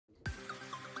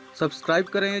Subscribe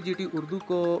करें GT Urdu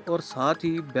को और साथ ही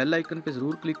बेल आइकन पे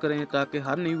जरूर क्लिक करें ताकि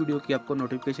हर नई वीडियो की आपको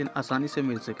नोटिफिकेशन आसानी से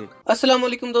मिल सके। अस्सलाम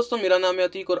वालेकुम दोस्तों, मेरा नाम है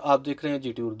अतीक और आप देख रहे हैं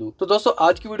जीटी उर्दू। तो दोस्तों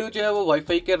आज की वीडियो जो है वो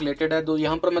वाईफाई के रिलेटेड है।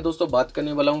 यहाँ पर मैं दोस्तों बात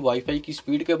करने वाला हूँ वाईफाई की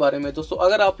स्पीड के बारे में। दोस्तों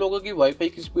अगर आप लोगों की वाईफाई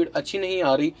की स्पीड अच्छी नहीं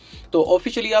आ रही तो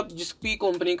ऑफिशियली आप जिस भी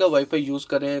कंपनी का वाईफाई यूज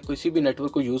कर रहे हैं, किसी भी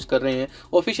नेटवर्क को यूज कर रहे हैं,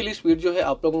 ऑफिशियली स्पीड जो है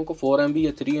आप लोगों को 4 MB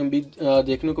या 3 MB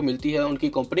देखने को मिलती है उनकी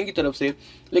कंपनी की तरफ से।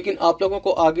 लेकिन आप लोगों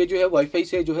को आगे जो है वाईफाई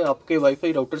से जो है आपके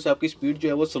वाईफाई राउटर से आपकी स्पीड जो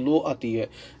है वो स्लो आती है।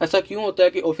 ऐसा क्यों होता है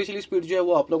कि ऑफिशियली स्पीड जो है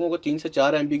वो आप लोगों को 3 से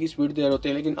 4 MB की स्पीड दे रहे होते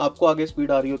हैं, लेकिन आपको आगे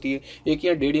स्पीड आ रही होती है 1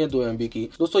 या 1.5 या 2 MB की।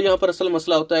 दोस्तों यहाँ पर असल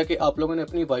मसला होता है कि आप लोगों ने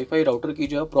अपनी वाईफाई राउटर की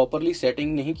जो है प्रॉपरली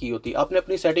सेटिंग नहीं की होती, आपने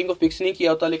अपनी सेटिंग को फिक्स नहीं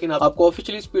किया होता, लेकिन आपको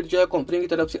ऑफिशियली स्पीड जो है कंपनी की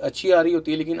तरफ से अच्छी आ रही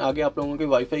होती है, लेकिन आगे आप लोगों के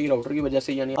वाईफाई राउटर की वजह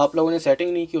से यानी आप लोगों ने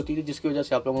सेटिंग नहीं की होती थी, जिसकी वजह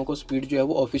से आप लोगों को स्पीड जो है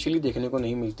वो ऑफिशियली देखने को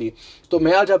नहीं मिलती। तो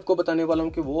मैं आज आपको बताने वाला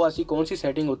हूँ कि वो ऐसी कौन सी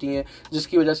सेटिंग होती है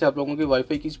जिसकी वजह से आप लोगों की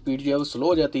वाईफाई की स्पीड जो है वो स्लो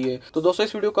हो जाती है। तो दोस्तों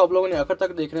इस वीडियो को आप लोगों ने आखिर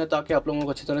तक देखना है ताकि आप लोगों को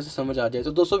अच्छी तरह से समझ आ जाए।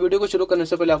 तो दोस्तों वीडियो को शुरू करने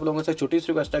से पहले आप लोगों से छोटी सी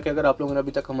रिक्वेस्ट है कि अगर आप लोगों ने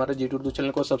अभी तक हमारे जीटी उर्दू चैनल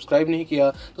को सब्सक्राइब नहीं किया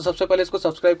तो सबसे पहले इसको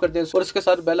सब्सक्राइब कर दें और इसके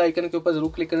साथ बेल आइकन के ऊपर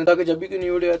जरूर क्लिक करें ताकि जब भी कोई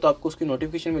न्यू वीडियो है तो आपको उसकी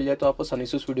नोटिफिकेशन मिल जाए, तो आप आसानी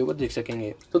से उस वीडियो को देख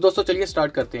सकेंगे। तो दोस्तों चलिए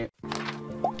स्टार्ट करते हैं।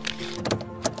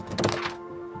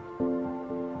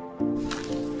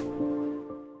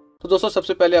 तो दोस्तों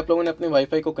सबसे पहले आप लोगों ने अपने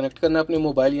वाईफाई को कनेक्ट करना है अपने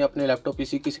मोबाइल या अपने लैपटॉप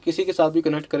पीसी किसी के साथ भी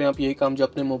कनेक्ट करें आप, यही काम जो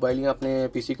अपने मोबाइल या अपने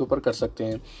पीसी के ऊपर कर सकते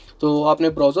हैं। तो आपने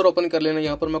ब्राउजर ओपन कर लेना।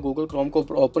 यहाँ पर मैं गूगल क्रोम को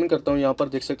ओपन करता हूँ। यहाँ पर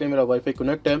देख सकते हैं मेरा वाईफाई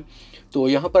कनेक्ट है। तो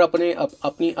यहाँ पर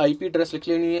अपनी IP एड्रेस लिख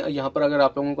लेनी है। यहाँ पर अगर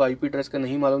आप लोगों को IP एड्रेस का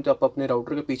नहीं मालूम तो आप अपने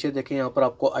राउटर के पीछे देखें, यहाँ पर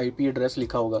आपको IP एड्रेस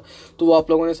लिखा होगा। तो वो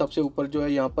आप लोगों ने सबसे ऊपर जो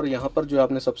है यहाँ पर जो है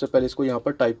आपने सबसे पहले इसको यहाँ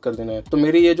पर टाइप कर देना है। तो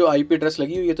मेरी ये जो IP एड्रेस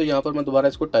लगी हुई है तो यहाँ पर मैं दोबारा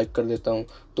इसको टाइप कर देता हूँ।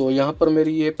 तो यहाँ पर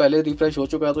मेरी ये पहले रिफ्रेश हो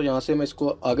चुका है, तो यहाँ से मैं इसको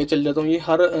आगे चल जाता हूँ। ये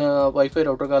हर वाईफाई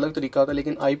राउटर का अलग तरीका होता है,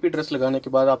 लेकिन IP एड्रेस लगाने के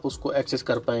बाद आप उसको एक्सेस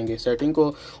कर पाएंगे सेटिंग को।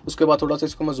 उसके बाद थोड़ा सा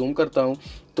इसको मैं जूम करता हूँ।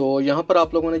 तो यहाँ पर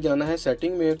आप लोगों ने जाना है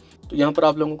सेटिंग में। तो यहाँ पर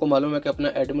आप लोगों को मालूम है कि अपना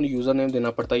एडमिन यूजर नेम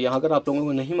देना पड़ता है। यहाँ अगर आप लोगों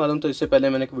को नहीं मालूम तो इससे पहले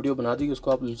मैंने एक वीडियो बना दी,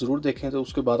 उसको आप जरूर देखें तो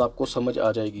उसके बाद आपको समझ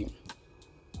आ जाएगी।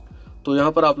 तो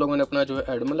यहाँ पर आप लोगों ने अपना जो है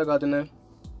एडमिन लगा देना है।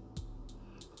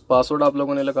 पासवर्ड आप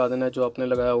लोगों ने लगा देना है जो आपने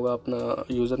लगाया होगा, अपना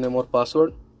यूजर नेम और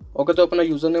पासवर्ड। ओके, तो अपना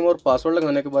यूज़र नेम और पासवर्ड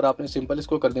लगाने के बाद आपने सिंपल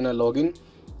इसको कर देना है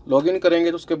लॉगिन करेंगे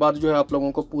तो उसके बाद जो है आप लोगों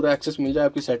को पूरा एक्सेस मिल जाए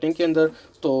आपकी सेटिंग के अंदर।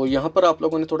 तो यहाँ पर आप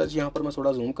लोगों ने यहाँ पर मैं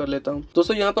थोड़ा जूम कर लेता हूँ।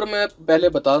 दोस्तों यहाँ पर मैं पहले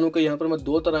बता दूँ कि यहाँ पर मैं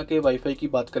 2 तरह के वाईफाई की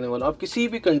बात करने वाला हूँ। आप किसी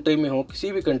भी कंट्री में हो,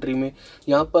 किसी भी कंट्री में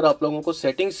यहाँ पर आप लोगों को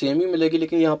सेटिंग सेम ही मिलेगी,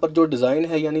 लेकिन यहाँ पर जो डिज़ाइन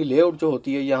है यानी लेआउट जो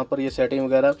होती है, यहाँ पर ये सेटिंग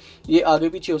वगैरह ये आगे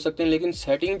पीछे हो सकते हैं, लेकिन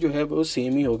सेटिंग जो है वो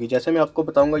सेम ही होगी। जैसे मैं आपको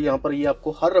बताऊँगा यहाँ पर ये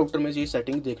आपको हर राउटर में ये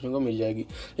सेटिंग देखने को मिल जाएगी,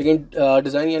 लेकिन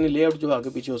डिज़ाइन यानी लेआउट जो आगे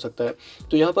पीछे हो सकता है।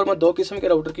 तो यहाँ पर मैं 2 किस्म के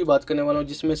राउटर की बात करने वाला हूँ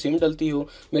जिसमें सिम डलती हो।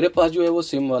 मेरे पास जो है वो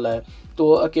सिम वाला है,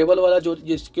 तो केबल वाला जो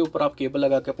जिसके ऊपर आप केबल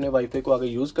लगा के अपने वाईफाई को आगे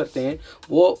यूज़ करते हैं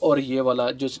वो, और ये वाला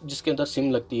जो जिसके अंदर सिम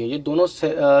लगती है, ये दोनों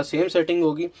सेम सेटिंग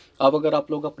होगी। अब अगर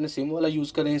आप लोग अपने सिम वाला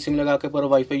यूज़ करें, सिम लगा के पर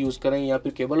वाईफाई यूज़ करें या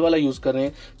फिर केबल वाला यूज़ कर रहे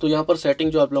हैं, तो यहाँ पर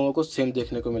सेटिंग जो आप लोगों को सेम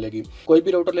देखने को मिलेगी। कोई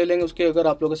भी राउटर ले लेंगे उसके अगर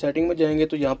आप लोग सेटिंग में जाएंगे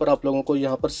तो यहाँ पर आप लोगों को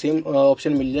यहाँ पर सेम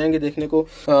ऑप्शन मिल जाएंगे देखने को।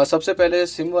 सबसे पहले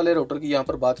सिम वाले राउटर की यहाँ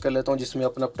पर बात कर लेता हूँ जिसमें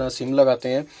अपना सिम लगाते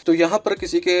हैं। तो यहाँ पर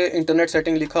किसी के इंटरनेट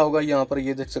सेटिंग लिखा होगा, यहाँ पर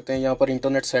ये देख सकते हैं यहाँ पर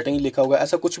इंटरनेट सेटिंग लिखा होगा।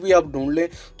 ऐसा कुछ भी आप ढूंढ लें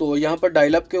तो यहाँ पर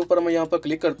डायल अप के ऊपर मैं यहाँ पर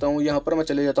क्लिक करता हूँ। यहाँ पर मैं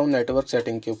चले जाता हूँ नेटवर्क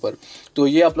सेटिंग के ऊपर, तो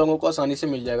ये आप लोगों को आसानी से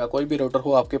मिल जाएगा। कोई भी राउटर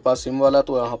हो आपके पास सिम वाला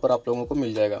तो यहाँ पर आप लोगों को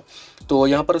मिल जाएगा। तो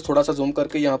यहाँ पर थोड़ा सा जूम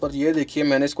करके यहाँ पर ये देखिए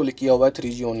मैंने इसको किया हुआ है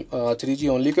 3G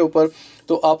ओनली के ऊपर।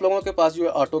 तो आप लोगों के पास जो है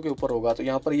ऑटो के ऊपर होगा, तो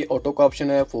यहाँ पर ये ऑटो का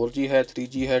ऑप्शन है, 4G है,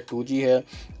 3G है, 2G है।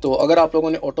 तो अगर आप लोगों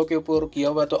ने ऑटो के ऊपर किया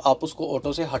हुआ है तो आप उसको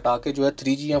ऑटो से हटा के जो है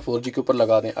 3G या 4G के ऊपर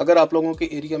लगा दें। अगर आप लोगों के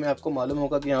एरिया में आपको मालूम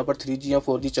होगा कि यहाँ पर 3G या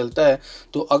 4G चलता है,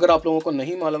 तो अगर आप लोगों को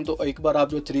नहीं मालूम तो एक बार आप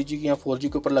जो 3G या 4G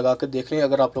के ऊपर लगा कर देख लें।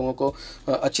 अगर आप लोगों को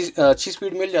अच्छी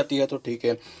स्पीड मिल जाती है तो ठीक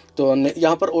है। तो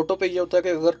यहाँ पर ऑटो पे ये होता है कि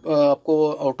अगर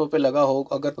आपको ऑटो पे लगा हो,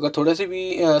 अगर थोड़े से भी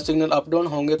सिग्नल अप डाउन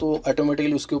होंगे तो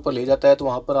ऑटोमेटिकली उसके ऊपर ले जाता है। तो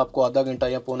वहाँ पर आपको आधा घंटा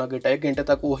या पौना घंटा 1 घंटे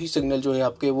तक वही सिग्नल जो है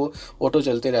आपके वो ऑटो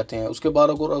चलते रहते हैं। उसके बाद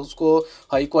अगर उसको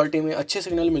हाई क्वालिटी में अच्छे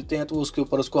सिग्नल मिलते हैं तो उसके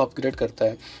ऊपर उसको अपग्रेड करता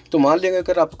है। तो मान लेंगे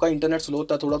अगर आपका इंटरनेट स्लो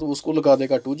होता है थोड़ा तो उसको लगा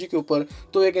देगा 2G के ऊपर,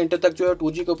 तो 1 घंटे तक जो है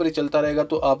 2G के ऊपर ही चलता रहेगा,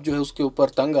 तो आप जो है उसके ऊपर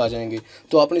तंग आ जाएंगे।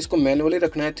 तो आपने इसको मैनुअली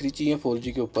रखना है 3G या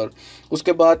 4G के ऊपर।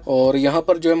 उसके बाद और यहाँ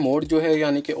पर जो है मोड जो है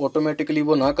यानी कि ऑटोमेटिकली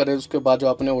वो ना करे, उसके बाद जो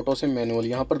आपने ऑटो से मैनुअल,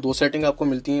 यहाँ पर 2 सेटिंग आपको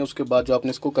मिलती हैं। उसके बाद जो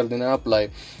आपने इसको कर देना है अप्लाई,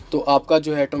 तो आपका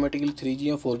जो है ऑटोमेटिकली 3G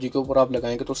या 4G के ऊपर आप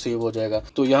लगाएंगे तो सेव हो जाएगा।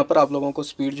 तो यहाँ पर आप लोगों को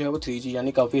स्पीड जो है वो 3G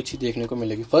यानी काफ़ी अच्छी देखने को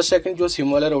मिलेगी। फर्स्ट सेटिंग जो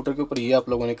सिम वाले राउटर के ऊपर ये आप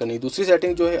लोगों ने करनी। दूसरी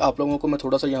सेटिंग जो है आप लोगों को मैं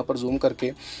थोड़ा सा यहाँ पर जूम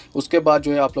करके उसके बाद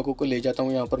जो है आप लोगों को ले जाता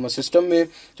हूँ यहाँ पर मैं सिस्टम में।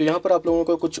 तो यहाँ पर आप लोगों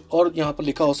को कुछ और यहाँ पर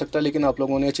लिखा हो सकता है, लेकिन आप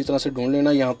लोगों ने अच्छी तरह से ढूंढ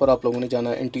लेना। यहाँ पर आप लोगों ने जाना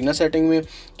है एंटीना सेटिंग में।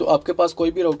 तो आपके पास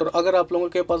कोई भी राउटर, अगर आप लोगों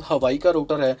के पास हवाई का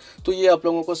राउटर है तो ये आप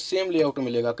लोगों को सेम लेआउट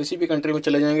मिलेगा। किसी भी कंट्री में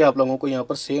चले जाएंगे आप लोगों को यहाँ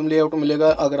पर सेम लेआउट मिलेगा।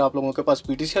 अगर आप लोगों के पास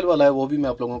PTCL वाला है वो भी मैं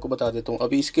आप लोगों को बता देता हूँ।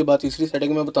 अभी इसके बाद तीसरी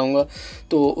सेटिंग में बताऊँगा।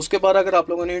 तो उसके बाद अगर आप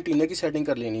लोगों ने एंटीना की सेटिंग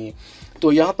कर लेनी है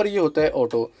तो यहाँ पर ये होता है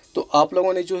ऑटो। तो आप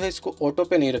लोगों ने जो है इसको ऑटो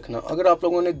पे नहीं रखना। अगर आप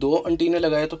लोगों ने 2 एंटीना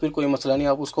लगाए तो फिर कोई मसला नहीं,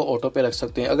 आप उसको ऑटो पे रख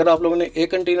सकते हैं। अगर आप लोगों ने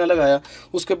 1 एंटीना लगाया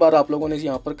उसके बाद आप लोगों ने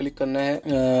यहाँ पर क्लिक करना है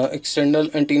एक्सटर्नल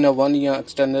एंटीना 1 या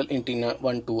एक्सटर्नल एंटीना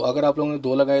 1 2। अगर आप लोगों ने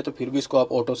 2 लगाए तो फिर भी इसको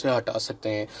आप ऑटो से हटा सकते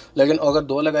हैं, लेकिन अगर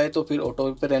 2 लगाए तो फिर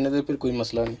ऑटो पे रहने दे, फिर कोई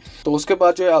मसला नहीं। तो उसके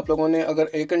बाद जो है आप लोगों ने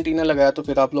अगर 1 एंटीना लगाया तो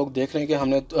फिर आप लोग देख रहे हैं कि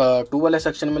हमने 2 वाले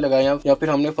सेक्शन में लगाया या फिर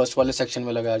हमने फर्स्ट वाले सेक्शन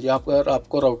में लगाया। यहाँ पर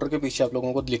आपको राउटर के पीछे आप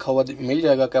लोगों को लिखा हुआ मिल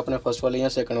जाएगा कि आपने फर्स्ट वाले या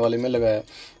सेकंड वाले में लगाया।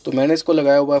 तो मैंने इसको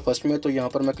लगाया हुआ है फर्स्ट में। तो यहाँ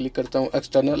पर मैं क्लिक करता हूँ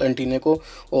एक्सटर्नल एंटीने को,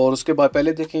 और उसके बाद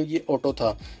पहले देखें ये ऑटो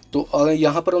था। तो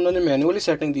यहाँ पर उन्होंने मैनुअली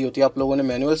सेटिंग दी होती है, आप लोगों ने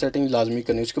मैनुअल सेटिंग लाजमी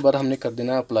करनी है। उसके बाद हमने कर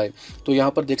देना है अप्लाई। तो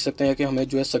यहाँ पर देख सकते हैं कि हमें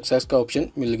जो है सक्सेस का ऑप्शन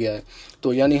मिल गया है।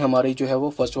 तो यानी हमारी जो है वो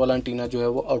फर्स्ट वाला एंटीना जो है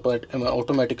वो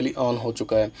ऑटोमेटिकली ऑन हो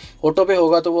चुका है। ऑटो पे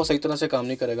होगा तो वो सही तरह से काम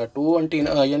नहीं करेगा। 2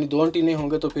 एंटीना यानी 2 एंटीने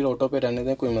होंगे तो फिर ऑटो पे रहने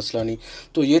दें, कोई मसला नहीं।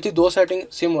 तो ये थी 2 सेटिंग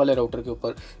सिम वाले राउटर के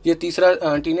ऊपर। ये तीसरा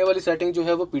एंटीने वाली सेटिंग जो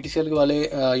है वो PTCL वाले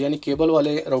यानी केबल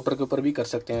वाले राउटर के ऊपर भी कर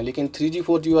सकते हैं, लेकिन 3G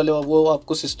 4G वाले वो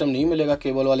आपको सिस्टम नहीं मिलेगा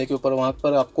केबल वाले के ऊपर। वहाँ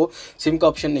पर आपको सिम का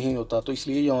ऑप्शन नहीं होता, तो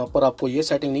इसलिए यहाँ पर आपको ये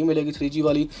सेटिंग नहीं मिलेगी 3G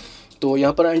वाली। तो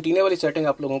यहाँ पर एंटीने वाली सेटिंग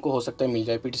आप लोगों को हो सकता है मिल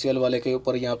जाए PTCL वाले के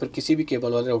ऊपर या फिर किसी भी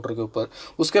केबल वाले राउटर के ऊपर।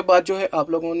 उसके बाद जो है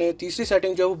आप लोगों ने तीसरी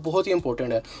सेटिंग जो है वो बहुत ही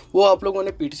इंपॉर्टेंट है। वो आप लोगों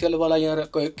ने PTCL वाला या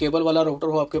केबल वाला राउटर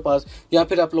हो आपके पास या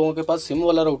फिर आप लोगों के पास सिम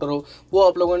वाला राउटर हो, वो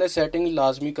आप लोगों ने सेटिंग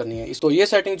लाजमी करनी है। तो ये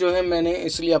सेटिंग जो है मैंने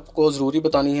इसलिए आपको ज़रूरी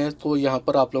बतानी है। तो यहाँ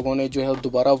पर आप लोगों ने जो है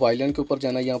दोबारा वाईलैन के ऊपर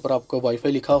जाना है। यहाँ पर आपको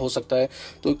वाईफाई लिखा हो सकता है,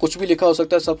 तो कुछ भी लिखा हो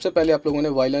सकता है। सबसे पहले आप लोगों ने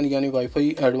वाईलैन यानी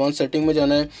वाईफाई एडवांस सेटिंग में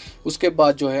जाना है। उसके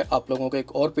बाद जो है आप लोगों को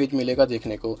एक और पेज मिलेगा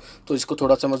देखने को। तो इसको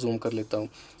थोड़ा सा मैं जूम कर लेता हूँ।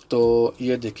 तो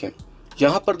ये देखें,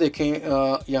 यहाँ पर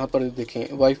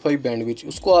देखें वाईफाई बैंडविड्थ,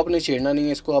 उसको आपने छेड़ना नहीं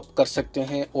है। इसको आप कर सकते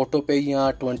हैं ऑटो पे या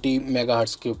 20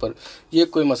 मेगाहर्ट्ज़ के ऊपर, ये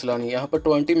कोई मसला नहीं है। यहाँ पर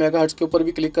 20 मेगाहर्ट्ज़ के ऊपर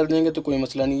भी क्लिक कर देंगे तो कोई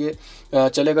मसला नहीं है,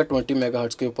 चलेगा। 20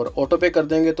 मेगाहर्ट्ज़ के ऊपर ऑटो पे कर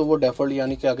देंगे तो वो डिफ़ॉल्ट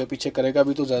यानी कि आगे पीछे करेगा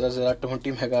भी, तो ज़्यादा से ज़्यादा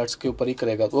 20 मेगाहर्ट्ज़ के ऊपर ही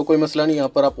करेगा, वो कोई मसला नहीं।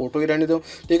 यहाँ पर आप ऑटो ही रहने दो।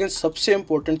 लेकिन सबसे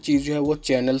इंपॉर्टेंट चीज़ जो है वो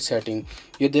चैनल सेटिंग।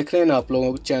 ये देख रहे हैं ना आप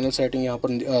लोगों को चैनल सेटिंग यहाँ पर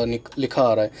लिखा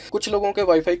आ रहा है। कुछ लोगों के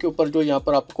वाईफाई के ऊपर जो यहाँ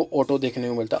पर आपको ऑटो देखने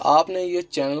को मिलता है, आपने ये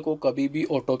चैनल को कभी भी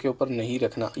ऑटो के ऊपर नहीं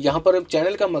रखना। यहाँ पर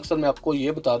चैनल का मकसद मैं आपको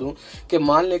ये बता दूं कि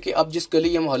मान लें कि आप जिस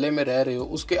गली या मोहल्ले में रह रहे हो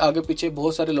उसके आगे पीछे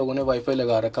बहुत सारे लोगों ने वाईफाई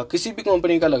लगा रखा, किसी भी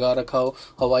कंपनी का लगा रखा हो,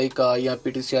 हवाई का या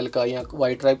PTCL का या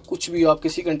वाई ड्राइव, कुछ भी हो, आप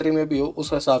किसी कंट्री में भी हो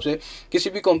उस हिसाब से किसी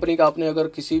भी कंपनी का आपने अगर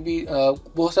किसी भी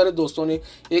बहुत सारे दोस्तों ने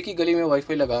एक ही गली में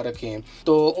वाईफाई लगा रखे हैं,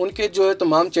 तो उनके जो है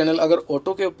तमाम चैनल अगर ऑटो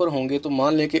के ऊपर होंगे तो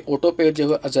मान लें कि ऑटो पे जो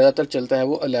है ज़्यादातर चलता है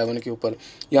वो 11 के ऊपर।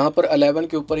 यहाँ पर 11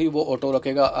 के ऊपर ही वो ऑटो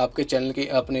रखेगा आपके चैनल के,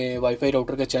 अपने वाईफाई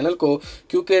राउटर के चैनल को,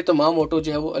 क्योंकि तमाम ऑटो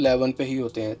जो है वो 11 पे ही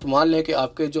होते हैं। तो मान लें कि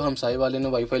आपके जो हमसाए वाले ने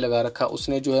वाईफाई लगा रखा,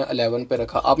 उसने जो है 11 पे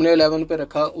रखा, आपने 11 पे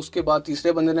रखा, उसके बाद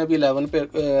तीसरे बंदे ने भी 11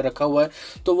 पे रखा हुआ है,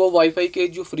 तो वो वाईफाई के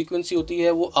जो फ्रीक्वेंसी होती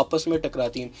है वो आपस में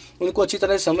टकराती है। उनको अच्छी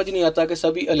तरह समझ नहीं आता कि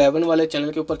सभी 11 वाले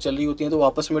चैनल के ऊपर चल रही होती हैं, तो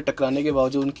आपस में टकराने के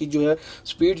बावजूद उनकी जो है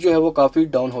स्पीड जो है वो काफ़ी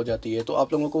डाउन हो जाती है। तो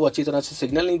आप लोगों को वो अच्छी तरह से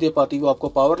सिग्नल नहीं दे पाती, वो आपको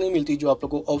पावर नहीं मिलती जो आप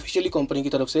लोगों को ऑफिशियली कंपनी की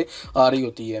तरफ से आ रही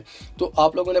होती है। तो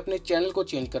आप लोगों ने अपने चैनल को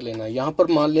चेंज कर लेना है। यहाँ पर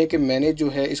मान लें कि मैंने जो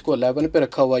है इसको 11 पे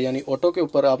रखा हुआ, यानी ऑटो के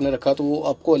ऊपर आपने रखा तो वो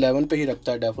आपको 11 पे ही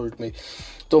रखता है डिफ़ॉल्ट में।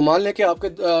 तो मान लें कि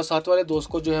आपके साथ वाले दोस्त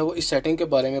को जो है वो इस सेटिंग के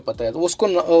बारे में पता है, तो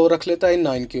उसको रख लेता है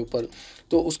 9 के ऊपर।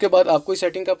 तो उसके बाद आपको इस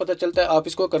सेटिंग का पता चलता है, आप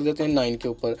इसको कर देते हैं 9 के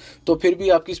ऊपर, तो फिर भी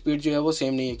आपकी स्पीड जो है वो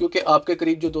सेम नहीं है, क्योंकि आपके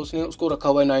करीब जो दोस्त ने उसको रखा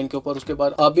हुआ है 9 के ऊपर, उसके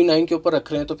बाद आप भी 9 के ऊपर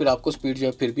रख रहे हैं, तो फिर आपको स्पीड जो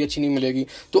है फिर भी अच्छी नहीं मिलेगी।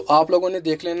 तो आप लोगों ने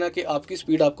देख लेना कि आपकी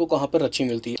स्पीड आपको कहाँ पर अच्छी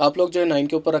मिलती है। आप लोग जो है 9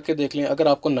 के ऊपर रख के देख लें, अगर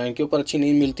आपको 9 के ऊपर अच्छी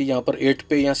नहीं मिलती, यहाँ पर 8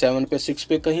 पे या 7 पे 6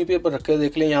 पे कहीं पे रख के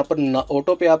देख लें। यहाँ पर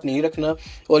ऑटो पे आप नहीं रखना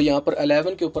और यहाँ पर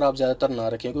 11 के ऊपर आप ज़्यादातर ना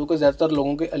रखें, क्योंकि ज़्यादातर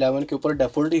लोगों के 11 के ऊपर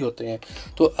डिफ़ॉल्ट ही होते हैं।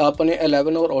 तो आपने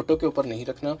 11 और ऑटो के ऊपर नहीं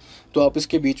रखना, तो आप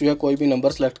इसके बीच जो है कोई भी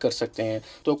नंबर सेलेक्ट कर सकते हैं।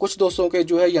 तो कुछ दोस्तों के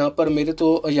जो है यहाँ पर मेरे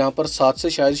तो यहाँ पर 7 से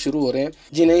शायद शुरू हो रहे हैं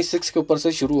जी, नहीं 6 के ऊपर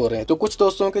से शुरू हो रहे हैं। तो कुछ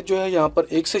दोस्तों के जो है यहाँ पर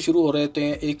 1 से शुरू हो रहे होते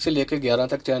हैं, 1 से लेकर 11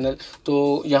 तक चैनल।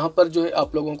 तो यहाँ पर जो है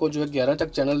आप लोगों को जो है 11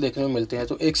 तक चैनल देखने को मिलते हैं।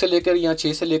 तो 1 से लेकर या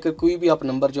 6 से लेकर लेकर कोई भी आप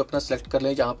नंबर जो अपना सेलेक्ट कर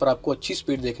लें जहाँ पर आपको अच्छी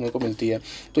स्पीड देखने को मिलती है।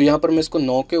 तो यहाँ पर मैं इसको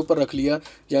 9 के ऊपर रख लिया,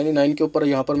 यानी 9 के ऊपर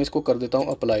यहाँ पर मैं इसको कर देता हूँ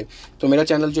अप्लाई। तो मेरा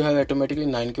चैनल जो है ऑटोमेटिकली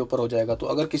 9 के ऊपर हो जाएगा। तो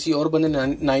अगर किसी और बंदे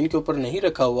 9 के ऊपर नहीं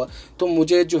रखा हुआ तो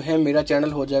मुझे जो है मेरा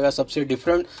चैनल हो जाएगा सबसे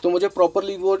डिफरेंट। तो मुझे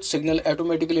प्रॉपरली वो सिग्नल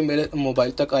ऑटोमेटिकली मेरे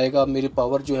मोबाइल तक आएगा, मेरी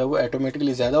पावर जो है वो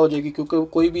ऑटोमेटिकली ज़्यादा हो जाएगी, क्योंकि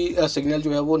कोई भी सिग्नल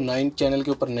जो है वो 9 चैनल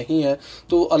के ऊपर नहीं है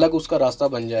तो अलग उसका रास्ता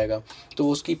बन जाएगा, तो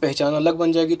उसकी पहचान अलग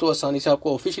बन जाएगी। तो आसानी से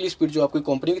आपको ऑफिशियली स्पीड जो आपकी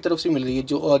कंपनी की तरफ से मिल रही है,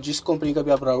 जो जिस कंपनी का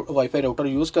भी आप वाईफाई राउटर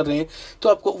यूज़ कर रहे हैं, तो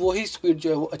आपको वही स्पीड जो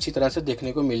है वो अच्छी तरह से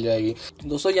देखने को मिल जाएगी।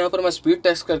 दोस्तों यहाँ पर मैं स्पीड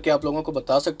टेस्ट करके आप लोगों को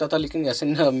बता सकता था, लेकिन ऐसे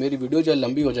ना मेरी वीडियो जो है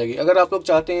लंबी हो जाएगी। अगर आप लोग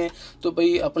चाहते हैं तो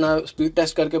भाई अपना स्पीड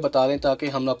टेस्ट करके बता दें ताकि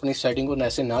हम अपनी सेटिंग को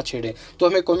ऐसे ना छेड़ें, तो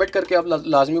हमें कमेंट करके आप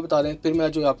लाजमी बता दें, फिर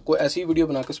मैं जो आपको ऐसी वीडियो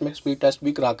बनाकर इसमें स्पीड टेस्ट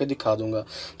भी करा के दिखा दूंगा।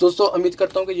 दोस्तों उम्मीद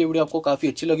करता हूँ कि ये वीडियो आपको काफ़ी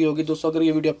अच्छी लगी होगी। दोस्तों अगर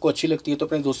ये वीडियो आपको अच्छी लगती है तो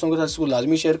अपने दोस्तों के साथ इसको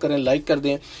लाजमी शेयर करें, लाइक कर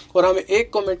दें और हमें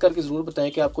एक कमेंट करके जरूर बताएं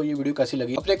कि आपको ये वीडियो कैसी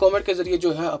लगी। अपने कमेंट के जरिए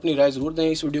जो है अपनी राय जरूर दें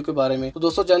इस वीडियो के बारे में। तो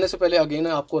दोस्तों जाने से पहले अगेन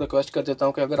आपको रिक्वेस्ट कर देता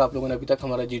हूँ कि अगर आप लोगों ने अभी तक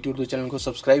हमारा GT उर्दू चैनल को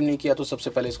सब्सक्राइब नहीं किया तो सबसे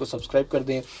पहले इसको सब्सक्राइब कर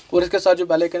दें और इसके साथ जो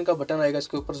बेल आइकन का बटन आएगा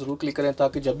इसके ऊपर जरूर क्लिक करें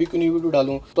ताकि जब भी कोई नई वीडियो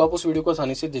डालूं तो आप उस वीडियो को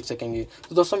आसानी से देख सकेंगे।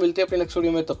 तो दोस्तों मिलते हैं अपने नेक्स्ट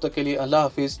वीडियो में, तब तक के लिए अल्लाह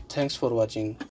हाफिज़। Thanks for watching.